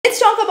let's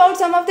talk about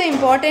some of the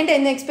important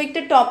and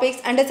expected topics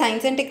under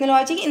science and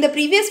technology. In the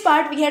previous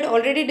part, we had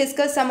already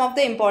discussed some of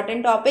the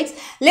important topics.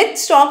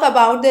 Let's talk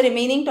about the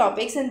remaining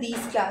topics in these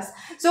class.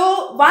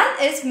 So one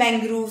is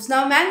mangroves.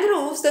 Now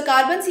mangroves, the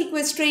carbon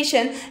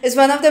sequestration is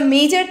one of the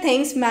major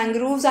things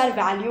mangroves are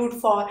valued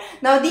for.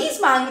 Now these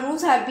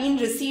mangroves have been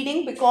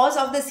receding because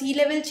of the sea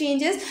level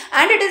changes,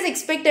 and it is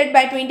expected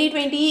by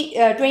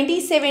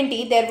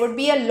 2070 there would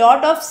be a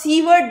lot of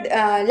seaward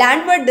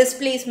landward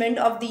displacement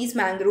of these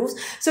mangroves.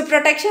 So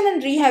protection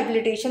and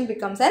rehabilitation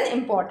becomes an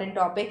important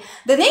topic.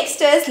 The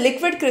next is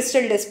liquid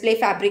crystal display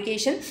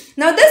fabrication.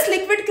 Now this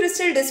liquid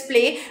crystal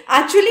display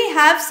actually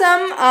have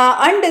some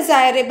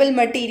undesirable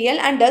material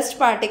and dust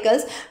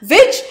particles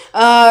which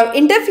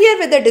interfere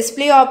with the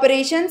display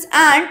operations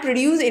and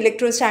produce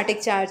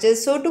electrostatic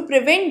charges. So to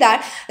prevent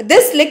that,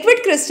 this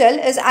liquid crystal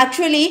is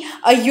actually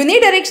a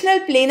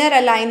unidirectional planar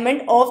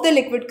alignment of the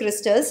liquid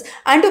crystals,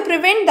 and to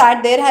prevent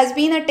that there has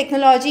been a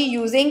technology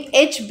using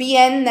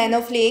HBN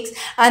nanoflakes,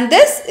 and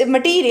this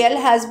material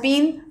has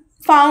been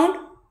found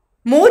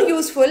more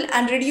useful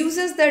and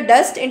reduces the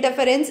dust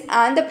interference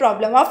and the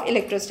problem of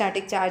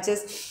electrostatic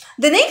charges.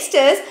 The next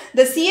is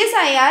the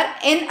CSIR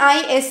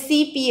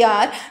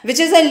NIScPR, which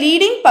is a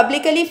leading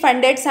publicly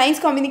funded science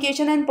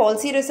communication and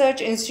policy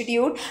research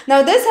institute.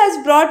 Now this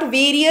has brought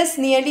various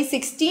nearly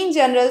 16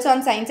 journals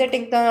on science and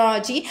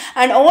technology,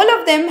 and all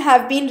of them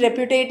have been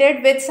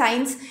reputed with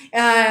science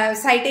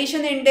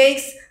citation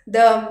index,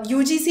 the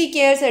UGC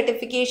care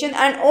certification,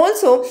 and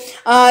also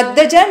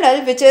the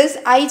journal, which is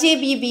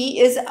IJBB,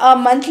 is a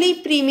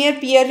monthly premier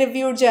peer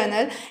reviewed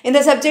journal in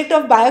the subject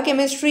of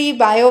biochemistry,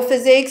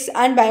 biophysics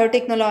and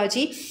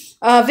biotechnology,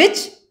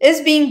 which is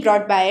being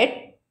brought by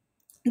it.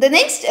 The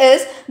next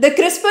is the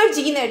CRISPR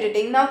gene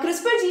editing. Now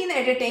CRISPR gene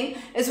editing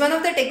is one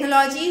of the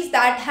technologies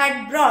that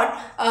had brought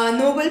a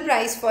Nobel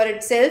Prize for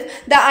itself.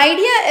 The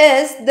idea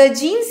is the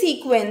gene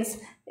sequence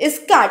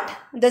is cut,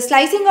 the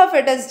slicing of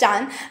it is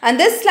done, and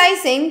this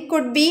slicing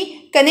could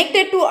be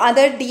connected to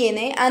other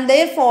DNA, and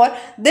therefore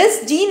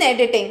this gene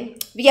editing,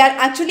 we are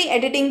actually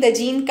editing the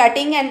gene,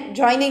 cutting and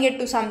joining it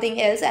to something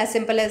else, as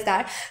simple as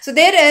that. So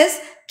there is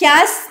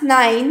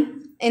Cas9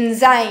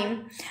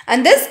 enzyme,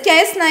 and this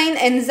Cas9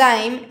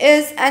 enzyme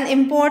is an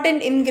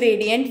important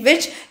ingredient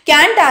which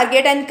can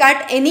target and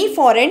cut any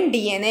foreign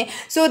DNA.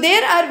 So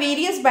there are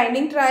various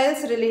binding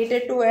trials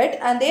related to it,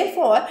 and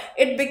therefore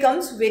it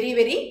becomes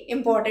very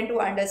important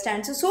to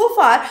understand. So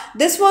far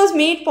this was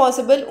made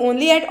possible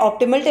only at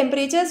optimal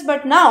temperatures,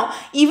 but now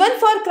even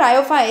for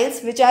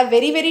cryophiles which are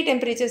very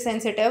temperature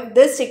sensitive,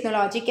 this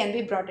technology can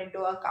be brought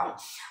into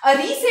account. A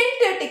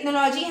recent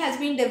technology has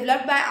been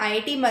developed by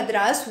IIT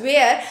Madras,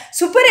 where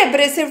super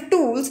abrasive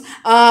tools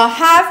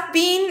have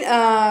been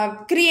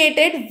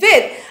created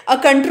with a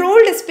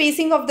controlled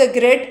spacing of the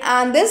grid,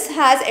 and this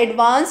has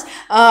advanced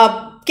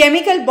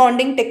chemical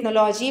bonding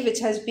technology which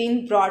has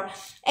been brought.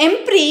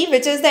 EMPRI,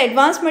 which is the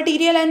Advanced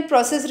Material and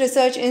Process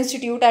Research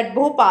Institute at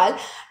Bhopal,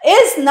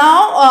 is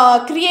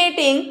now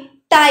creating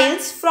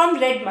tiles from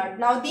red mud.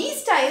 Now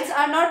these tiles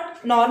are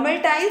not normal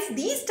tiles,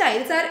 these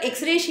tiles are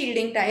X-ray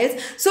shielding tiles,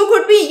 so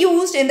could be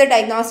used in the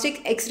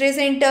diagnostic X-ray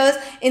centers,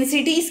 in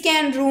CT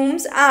scan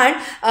rooms, and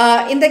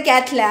in the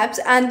cath labs,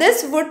 and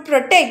this would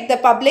protect the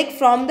public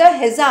from the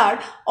hazard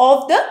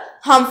of the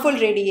harmful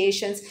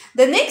radiations.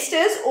 The next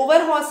is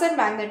Overhauser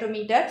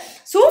Magnetometer.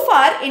 So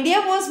far India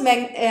was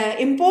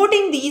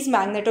importing these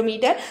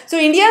magnetometer, so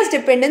India's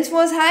dependence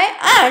was high,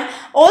 and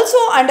also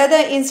under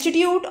the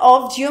Institute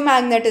of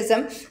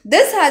Geomagnetism,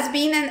 this has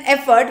been an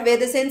effort where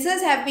the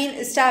sensors have been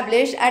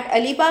established at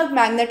Alibag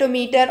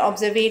Magnetometer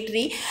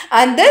Observatory,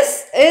 and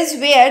this is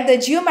where the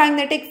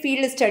geomagnetic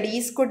field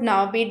studies could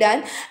now be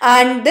done,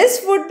 and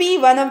this would be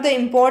one of the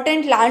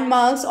important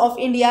landmarks of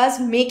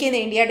India's Make in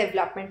India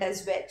development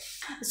as well.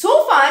 So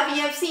far we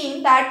have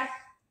seen that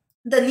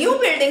the new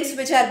buildings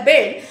which are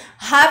built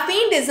have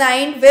been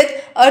designed with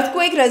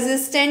earthquake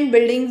resistant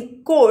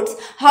building codes.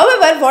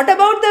 However, what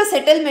about the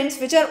settlements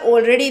which are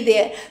already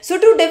there? So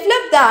to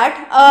develop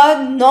that,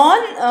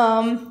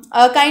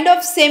 a kind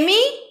of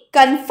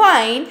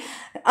semi-confined,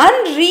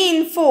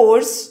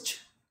 unreinforced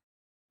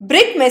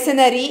brick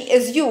masonry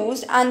is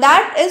used, and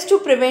that is to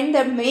prevent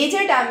the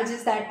major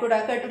damages that could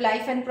occur to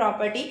life and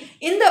property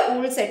in the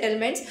old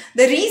settlements.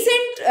 The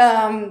recent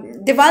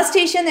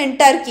devastation in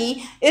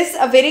Turkey is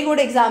a very good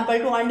example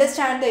to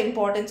understand the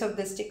importance of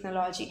this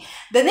technology.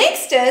 The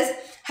next is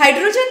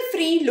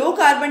hydrogen-free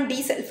low-carbon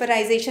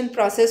desulfurization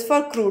process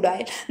for crude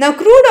oil. Now,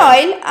 crude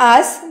oil,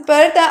 as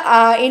per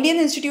the Indian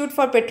Institute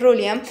for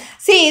Petroleum,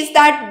 says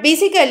that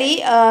basically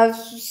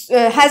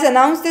has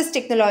announced this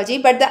technology,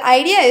 but the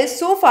idea is,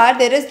 so far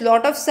there is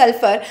lot of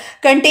sulfur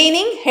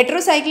containing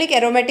heterocyclic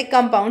aromatic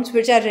compounds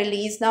which are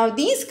released. Now,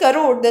 these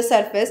corrode the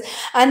surface,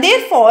 and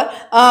therefore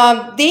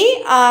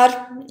they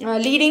are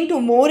leading to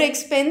more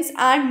expense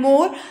and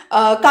more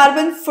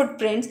carbon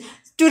footprints.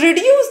 To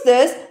reduce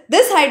this,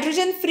 this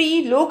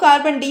hydrogen-free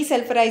low-carbon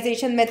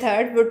desulfurization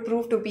method would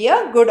prove to be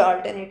a good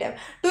alternative.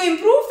 To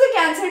improve the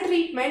cancer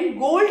treatment,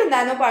 gold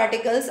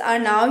nanoparticles are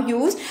now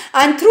used,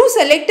 and through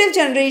selective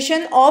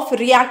generation of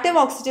reactive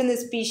oxygen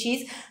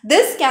species,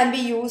 this can be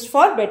used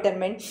for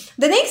betterment.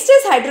 The next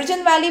is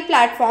Hydrogen Valley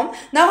platform.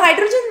 Now,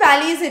 Hydrogen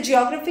Valley is a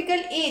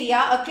geographical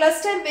area, a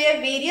cluster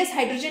where various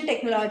hydrogen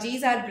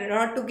technologies are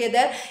brought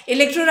together.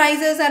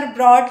 Electrolyzers are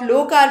brought,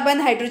 low carbon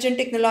hydrogen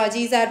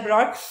technologies are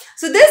brought.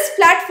 So this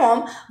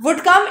platform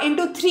would come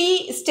into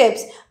 3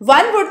 steps.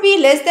 One would be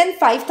less than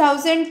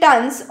 5,000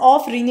 tons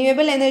of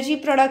renewable energy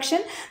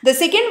production. The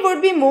second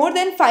would be more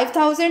than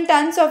 5,000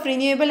 tons of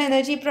renewable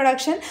energy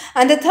production.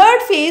 And the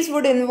third phase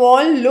would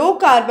involve low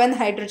carbon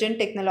hydrogen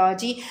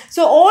technology.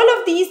 So all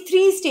of these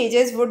 3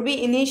 stages would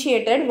be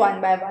initiated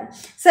one by one.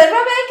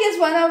 CERVAVAC is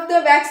one of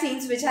the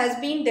vaccines which has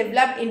been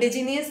developed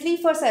indigenously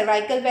for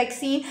cervical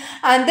vaccine,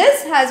 and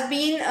this has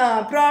been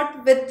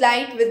brought with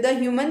light with the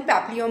human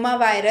papilloma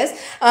virus.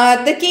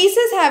 The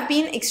cases have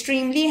been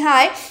extremely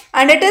high,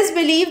 and it is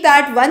believed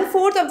that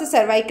 1/4 of the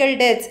cervical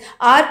deaths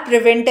are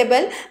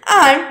preventable,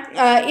 and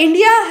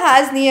India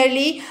has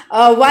nearly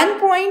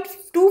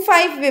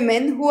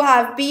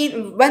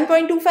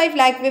 1.25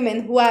 lakh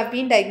women who have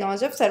been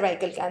diagnosed of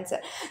cervical cancer.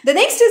 The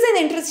next is an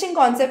interesting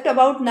concept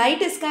about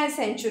night sky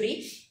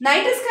sanctuary.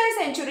 Night sky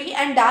sanctuary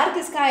and dark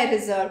sky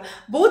reserve.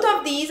 Both of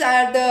these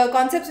are the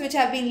concepts which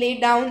have been laid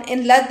down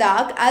in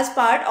Ladakh as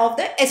part of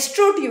the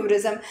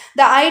astrotourism.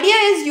 The idea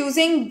is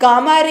using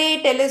gamma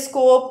ray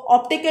telescope,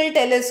 optical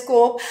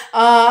telescope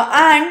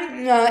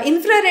and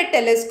infrared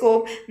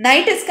telescope.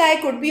 Night sky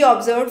could be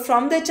observed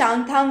from the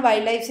Changthang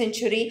Wildlife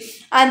Sanctuary,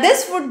 and this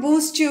would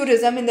boost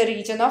tourism in the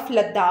region of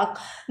Ladakh.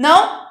 Now,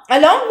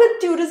 along with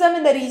tourism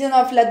in the region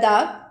of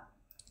Ladakh,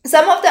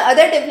 some of the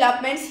other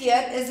developments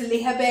here is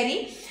Lehaberry.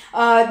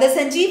 The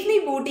Sanjeevani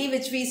booty,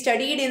 which we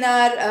studied in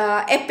our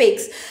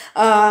epics,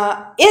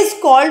 is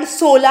called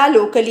Sola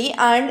locally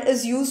and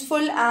is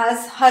useful as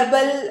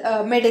herbal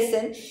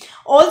medicine.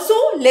 Also,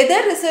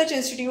 Leather Research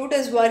Institute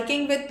is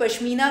working with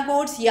Pashmina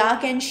goats,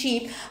 yak and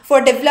sheep for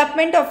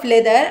development of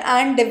leather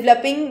and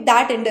developing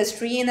that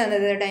industry in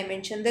another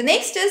dimension. The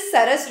next is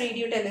Saras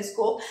radio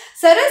telescope.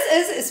 Saras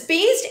is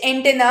spaced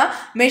antenna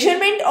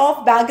measurement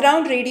of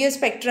background radio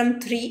spectrum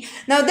 3.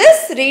 Now,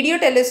 this radio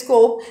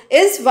telescope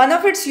is one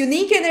of its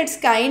unique in its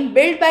kind,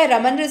 built by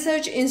Raman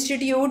Research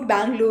Institute,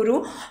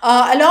 Bangalore,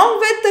 along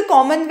with the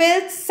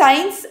Commonwealth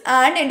Science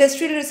and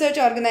Industrial Research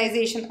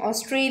Organization,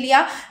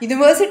 Australia,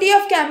 University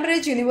of Cambridge,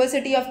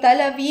 University of Tel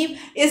Aviv,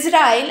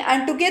 Israel,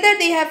 and together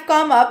they have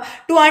come up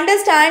to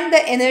understand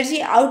the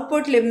energy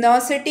output,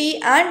 luminosity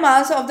and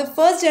mass of the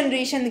first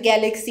generation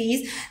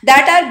galaxies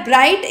that are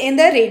bright in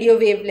the radio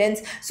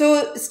wavelengths.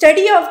 So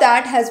study of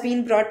that has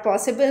been brought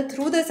possible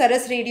through the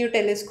Saras radio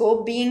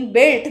telescope being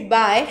built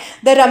by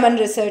the Raman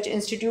Research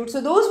Institute.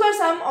 So those were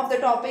some of the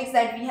topics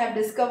that we have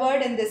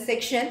discovered in this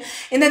section.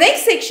 In the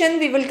next section,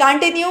 we will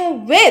continue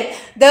with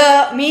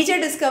the major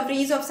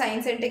discoveries of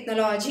science and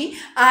technology,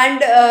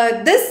 and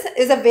this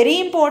is a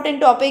very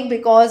important topic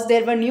because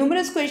there were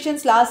numerous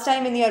questions last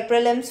time in your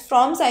prelims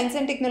from science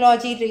and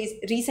technology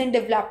recent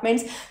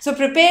developments. So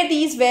prepare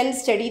these well,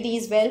 study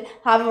these well.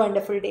 Have a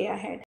wonderful day ahead.